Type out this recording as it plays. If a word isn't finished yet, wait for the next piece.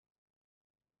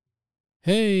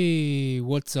Hey,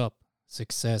 what's up,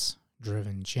 success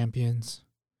driven champions?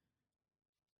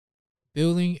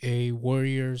 Building a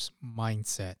warrior's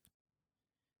mindset.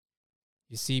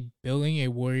 You see, building a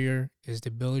warrior is the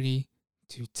ability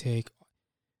to take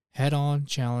head on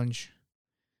challenge,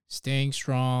 staying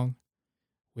strong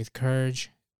with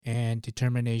courage and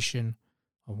determination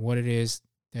of what it is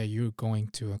that you're going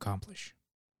to accomplish.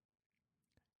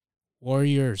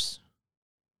 Warriors,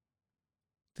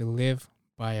 they live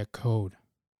by a code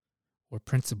or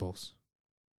principles.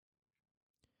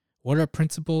 What are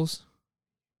principles?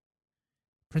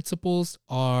 Principles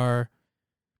are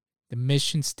the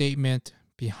mission statement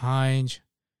behind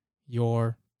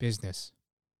your business,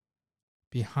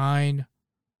 behind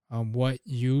what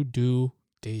you do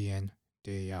day in,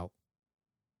 day out.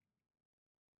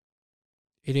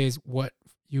 It is what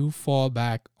you fall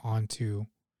back onto,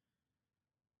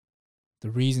 the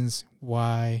reasons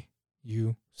why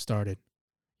you started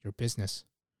your business,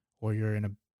 or you're in a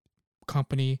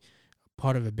company,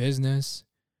 part of a business,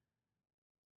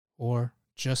 or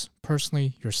just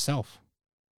personally yourself.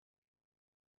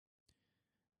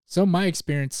 So my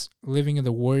experience living in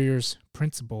the warrior's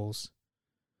principles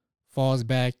falls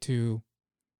back to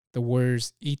the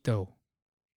warrior's ethos,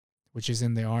 which is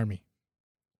in the army.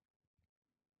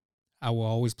 I will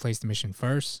always place the mission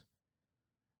first.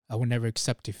 I will never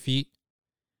accept defeat.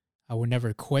 I will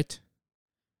never quit.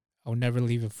 I will never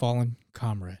leave a fallen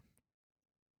comrade.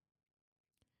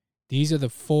 These are the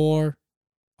 4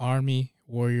 Army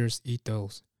warriors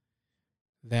ethos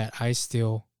that I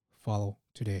still follow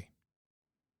today.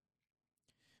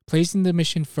 Placing the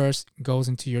mission first goes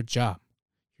into your job,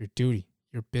 your duty,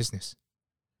 your business.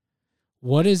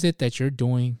 What is it that you're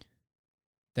doing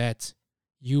that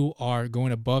you are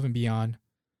going above and beyond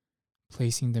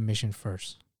placing the mission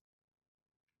first?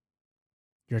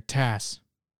 Your tasks.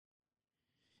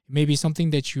 It may be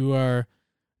something that you are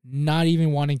not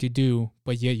even wanting to do,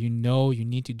 but yet you know you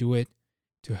need to do it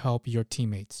to help your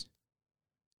teammates,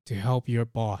 to help your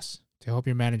boss, to help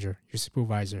your manager, your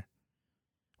supervisor,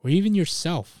 or even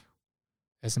yourself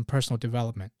as in personal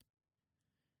development.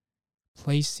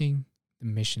 Placing the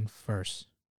mission first.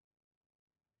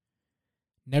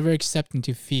 Never accepting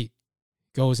defeat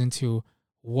goes into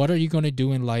what are you going to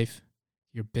do in life,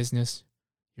 your business,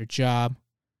 your job,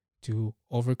 to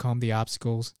overcome the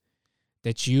obstacles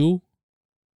that you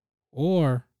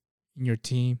or in your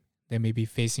team that may be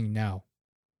facing now.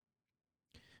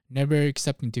 Never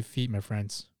accepting defeat, my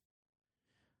friends.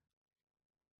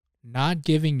 Not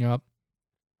giving up,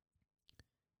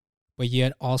 but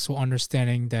yet also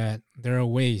understanding that there are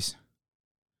ways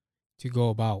to go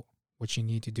about what you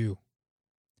need to do.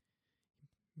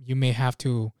 You may have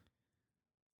to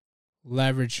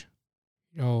leverage,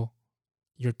 your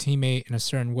teammate in a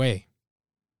certain way,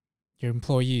 your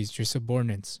employees, your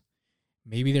subordinates.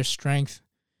 Maybe their strength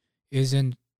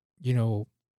isn't,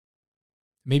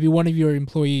 maybe one of your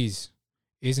employees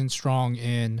isn't strong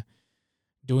in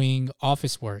doing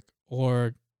office work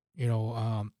or,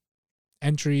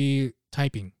 entry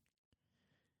typing.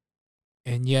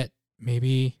 And yet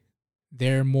maybe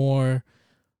they're more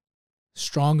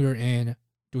stronger in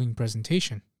doing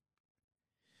presentation.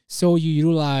 So you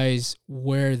utilize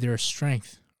where their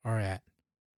strengths are at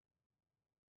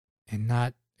and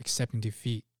not accepting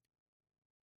defeat.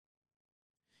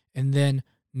 And then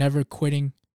never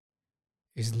quitting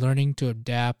is learning to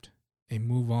adapt and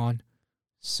move on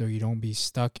so you don't be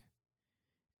stuck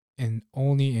and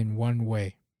only in one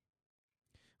way.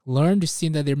 Learn to see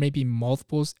that there may be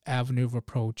multiple avenues of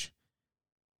approach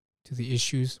to the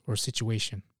issues or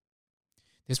situation.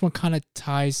 This one kind of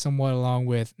ties somewhat along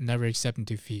with never accepting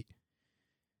defeat.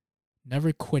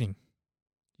 Never quitting.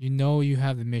 You know you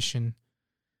have the mission.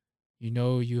 You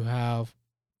know you have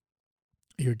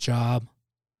your job,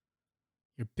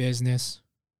 your business,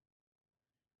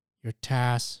 your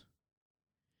tasks,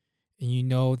 and you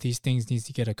know these things need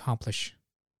to get accomplished.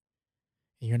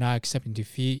 And you're not accepting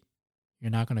defeat.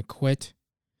 You're not going to quit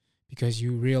because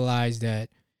you realize that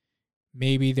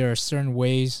maybe there are certain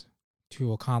ways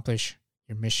to accomplish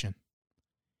your mission.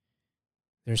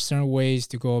 There are certain ways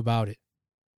to go about it.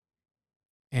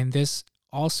 And this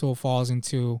also falls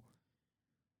into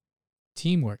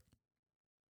teamwork.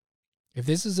 If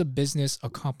this is a business, a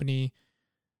company,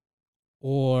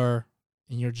 or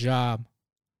in your job,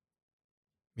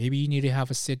 maybe you need to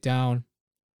have a sit down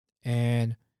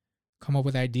and come up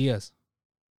with ideas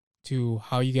to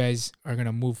how you guys are going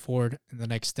to move forward in the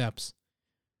next steps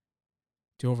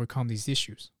to overcome these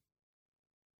issues.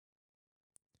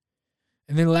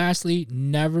 And then lastly,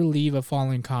 never leave a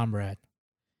fallen comrade.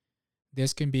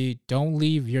 This can be don't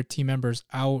leave your team members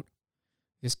out.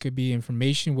 This could be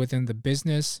information within the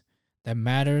business that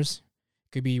matters.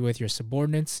 It could be with your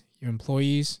subordinates, your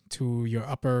employees, to your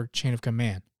upper chain of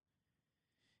command.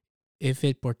 If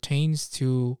it pertains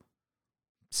to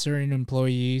certain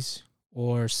employees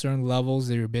or certain levels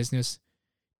of your business,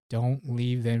 don't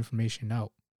leave the information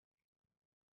out.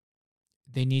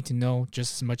 They need to know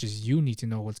just as much as you need to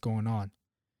know what's going on.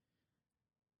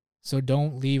 So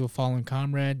don't leave a fallen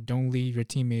comrade. Don't leave your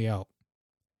teammate out.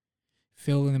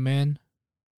 Fill them in.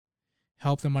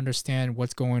 Help them understand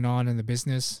what's going on in the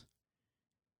business.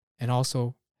 And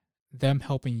also them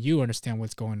helping you understand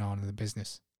what's going on in the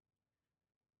business.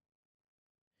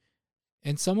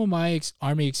 And some of my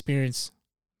Army experience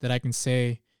that I can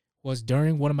say was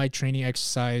during one of my training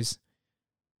exercises,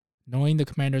 knowing the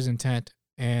commander's intent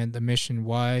and the mission,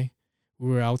 why we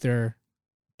were out there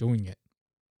doing it.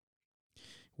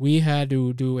 We had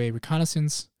to do a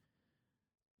reconnaissance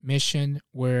mission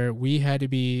where we had to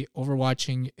be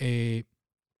overwatching a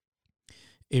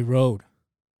road,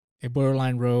 a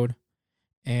borderline road,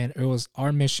 and it was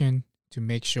our mission to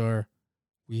make sure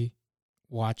we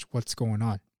watch what's going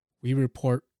on. We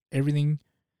report everything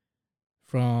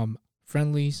from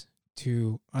friendlies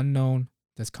to unknown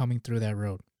that's coming through that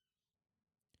road.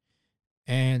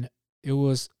 And it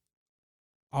was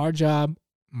our job,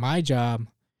 my job,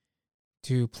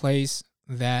 to place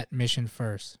that mission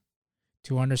first,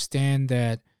 to understand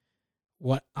that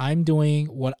what I'm doing,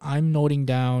 what I'm noting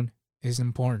down is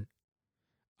important.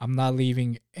 I'm not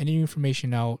leaving any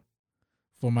information out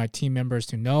for my team members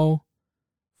to know,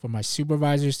 for my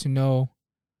supervisors to know,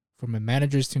 for my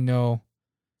managers to know,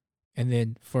 and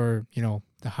then for,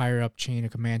 the higher up chain of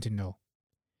command to know.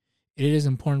 It is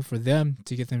important for them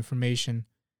to get the information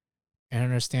and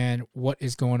understand what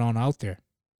is going on out there,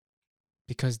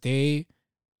 because they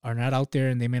are not out there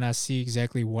and they may not see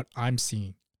exactly what I'm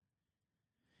seeing.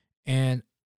 And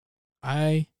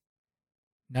I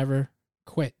never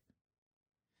quit.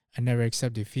 I never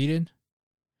accept defeated.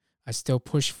 I still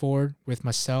push forward with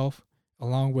myself,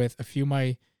 along with a few of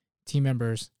my team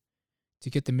members, to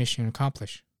get the mission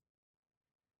accomplished.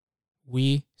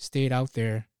 We stayed out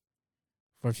there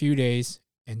for a few days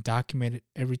and documented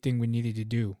everything we needed to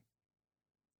do.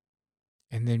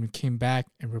 And then we came back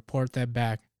and report that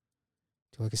back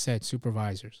to, like I said,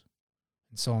 supervisors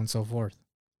and so on and so forth.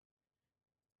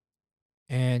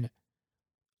 And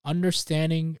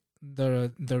understanding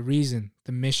the reason,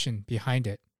 the mission behind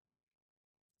it,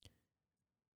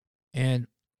 and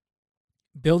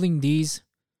building these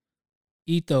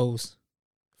ethos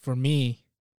for me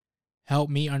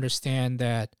helped me understand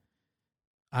that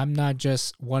I'm not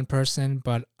just one person,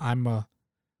 but I'm a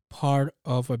part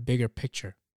of a bigger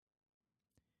picture.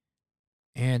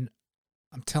 And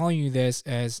I'm telling you this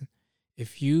as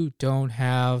if you don't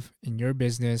have in your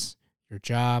business, your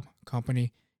job,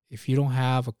 company, if you don't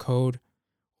have a code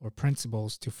or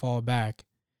principles to fall back,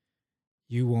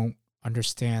 you won't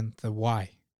understand the why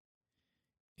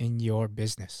in your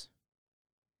business.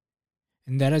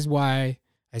 And that is why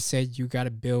I said you got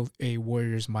to build a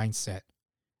warrior's mindset,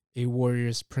 a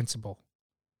warrior's principle,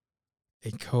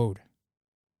 a code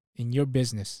in your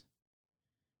business.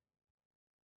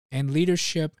 And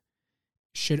leadership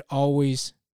should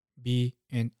always be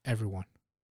in everyone.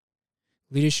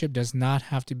 Leadership does not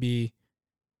have to be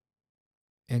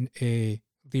in a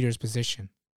leader's position.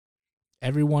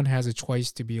 Everyone has a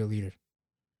choice to be a leader.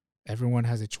 Everyone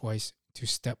has a choice to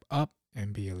step up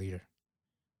and be a leader.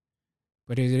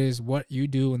 But it is what you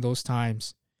do in those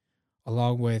times,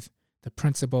 along with the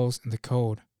principles and the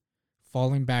code,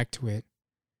 falling back to it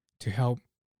to help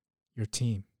your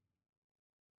team,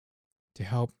 to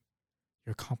help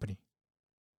your company.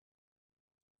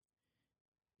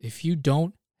 If you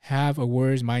don't have a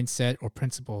warrior's mindset or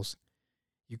principles,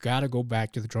 you got to go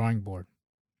back to the drawing board.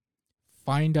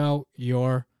 Find out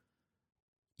your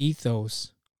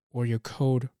ethos or your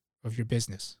code of your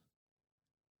business.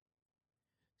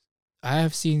 I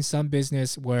have seen some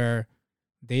business where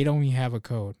they don't even have a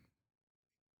code.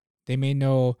 They may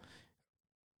know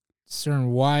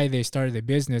certain why they started the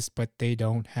business, but they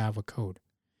don't have a code.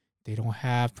 They don't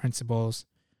have principles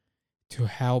to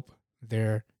help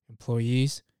their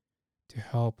employees, to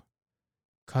help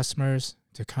customers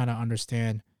to kind of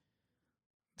understand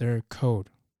their code,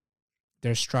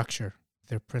 their structure,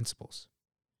 their principles.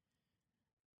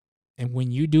 And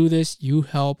when you do this, you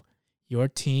help your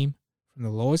team from the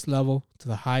lowest level to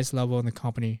the highest level in the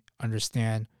company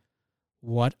understand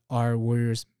what are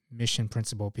Warrior's mission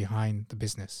principle behind the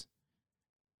business.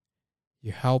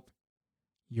 You help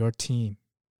your team.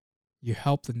 You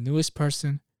help the newest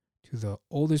person to the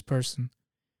oldest person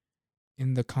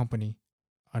in the company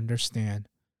understand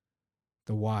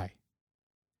the why,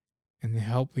 and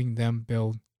helping them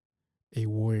build a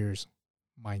warrior's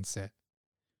mindset.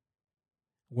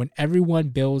 When everyone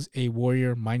builds a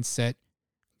warrior mindset,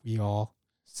 we all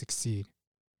succeed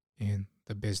in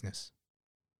the business.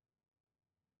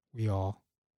 We all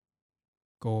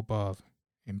go above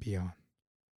and beyond.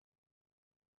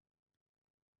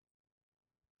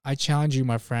 I challenge you,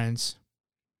 my friends.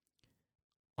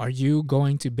 Are you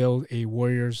going to build a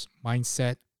warrior's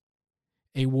mindset,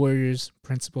 a warrior's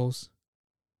principles,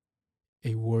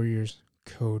 a warrior's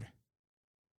code?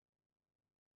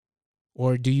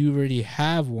 Or do you already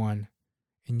have one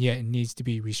and yet it needs to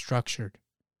be restructured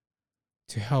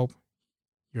to help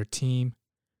your team,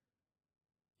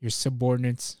 your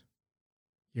subordinates,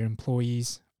 your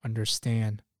employees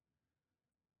understand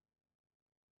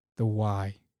the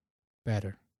why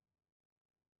better?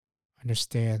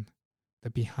 Understand the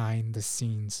behind the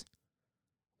scenes,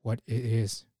 what it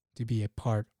is to be a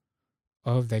part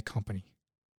of that company.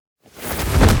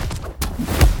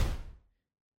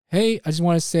 Hey, I just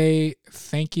want to say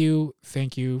thank you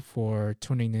for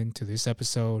tuning in to this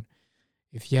episode.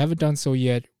 If you haven't done so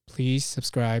yet, please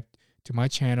subscribe to my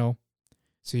channel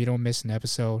so you don't miss an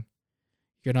episode.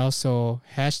 You can also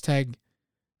hashtag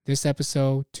this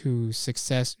episode to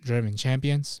Success Driven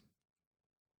Champions.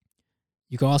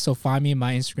 You can also find me on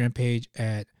my Instagram page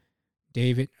at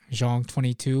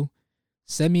DavidZhong22.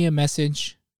 Send me a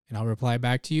message and I'll reply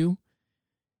back to you.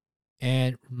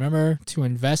 And remember to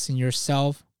invest in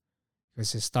yourself,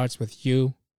 because it starts with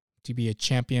you to be a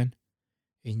champion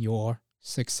in your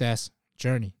success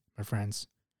journey, my friends.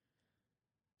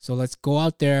 So let's go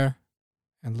out there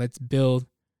and let's build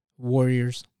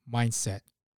warriors mindset.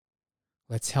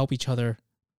 Let's help each other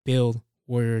build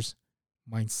warriors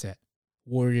mindset,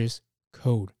 warriors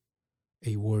code,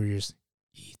 a warrior's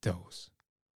ethos.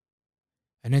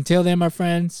 And until then, my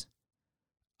friends,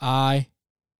 I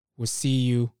will see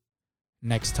you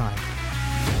next time.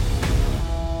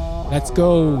 Let's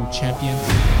go,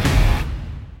 champions.